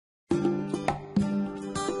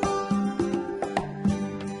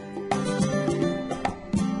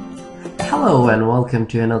Hello and welcome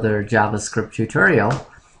to another JavaScript tutorial.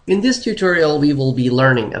 In this tutorial we will be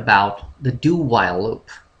learning about the do-while loop.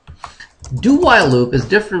 Do-while loop is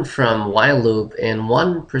different from while loop in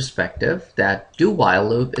one perspective, that do-while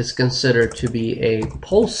loop is considered to be a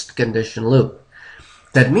post-condition loop.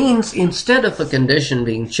 That means instead of a condition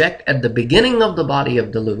being checked at the beginning of the body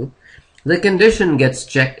of the loop, the condition gets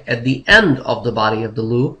checked at the end of the body of the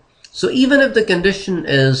loop. So even if the condition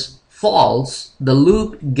is false, the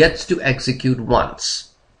loop gets to execute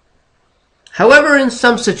once. However, in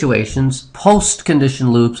some situations, post-condition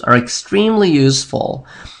loops are extremely useful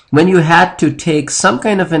when you had to take some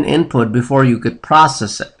kind of an input before you could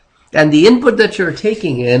process it. And the input that you're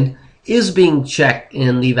taking in is being checked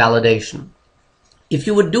in the validation. If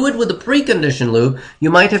you would do it with a precondition loop, you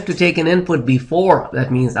might have to take an input before, that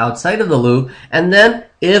means outside of the loop, and then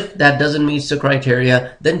if that doesn't meet the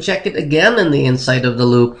criteria, then check it again in the inside of the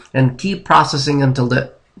loop and keep processing until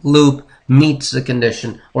the loop meets the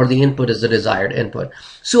condition or the input is the desired input.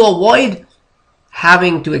 So avoid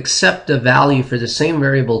having to accept a value for the same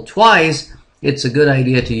variable twice. It's a good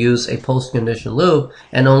idea to use a post-condition loop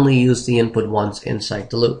and only use the input once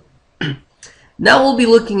inside the loop. Now we'll be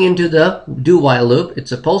looking into the do-while loop.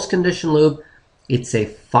 It's a post-condition loop. It's a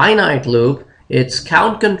finite loop. It's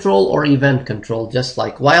count control or event control, just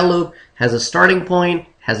like while loop has a starting point,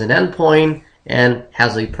 has an end point, and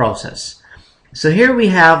has a process. So here we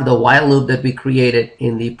have the while loop that we created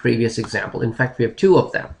in the previous example. In fact, we have two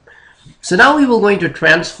of them. So now we will going to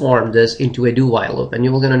transform this into a do-while loop, and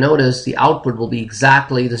you're going to notice the output will be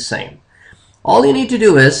exactly the same. All you need to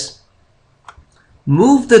do is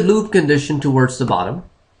move the loop condition towards the bottom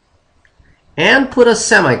and put a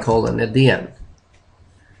semicolon at the end.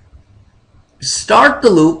 Start the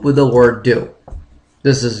loop with the word do.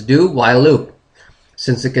 This is do while loop.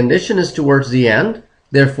 Since the condition is towards the end,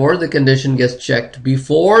 therefore the condition gets checked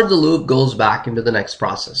before the loop goes back into the next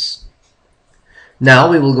process.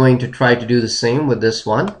 Now we will going to try to do the same with this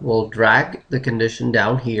one. We'll drag the condition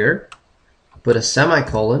down here, put a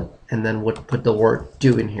semicolon, and then we'll put the word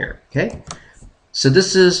do in here. Okay? So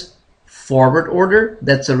this is forward order,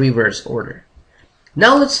 that's a reverse order.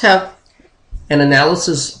 Now let's have an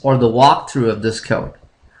analysis or the walkthrough of this code.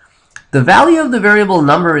 The value of the variable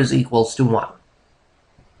number is equals to 1.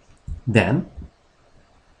 Then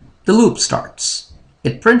the loop starts.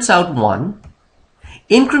 It prints out 1,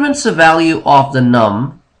 increments the value of the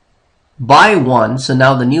num by 1, so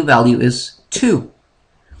now the new value is 2.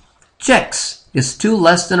 Checks, is 2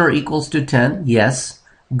 less than or equals to 10? Yes.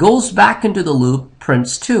 Goes back into the loop,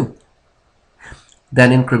 prints 2.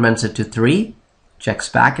 Then increments it to 3, checks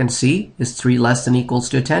back and see, is 3 less than or equals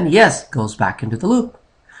to 10? Yes, goes back into the loop.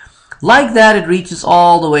 Like that, it reaches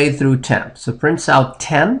all the way through 10. So prints out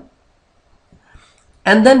 10,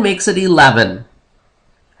 and then makes it 11.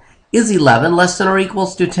 Is 11 less than or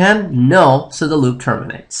equals to 10? No, so the loop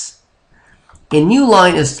terminates. A new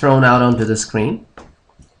line is thrown out onto the screen,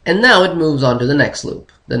 and now it moves on to the next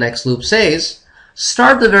loop. The next loop says,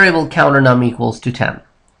 start the variable counter num equals to 10.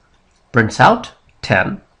 Prints out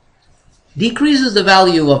 10. Decreases the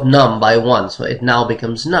value of num by 1, so it now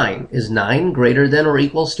becomes 9. Is 9 greater than or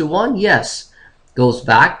equals to 1? Yes. Goes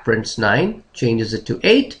back, prints 9, changes it to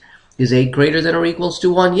 8. Is 8 greater than or equals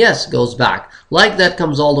to 1? Yes. Goes back. Like that,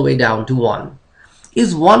 comes all the way down to 1.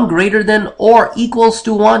 Is 1 greater than or equals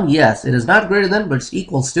to 1? Yes. It is not greater than, but it's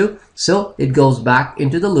equals to, so it goes back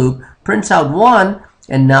into the loop, prints out 1,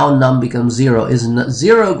 and now num becomes 0. Is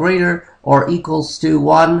 0 greater or equals to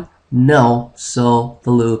 1? No, so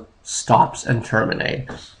the loop stops and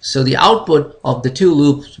terminates. So the output of the two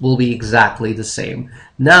loops will be exactly the same.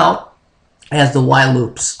 Now, as the while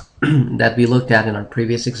loops that we looked at in our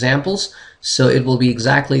previous examples, so it will be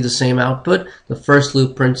exactly the same output. The first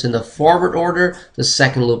loop prints in the forward order, the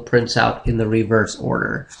second loop prints out in the reverse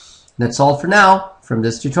order. That's all for now from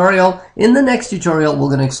this tutorial. In the next tutorial, we're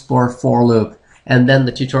going to explore for loop. And then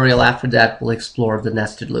the tutorial after that will explore the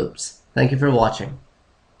nested loops. Thank you for watching.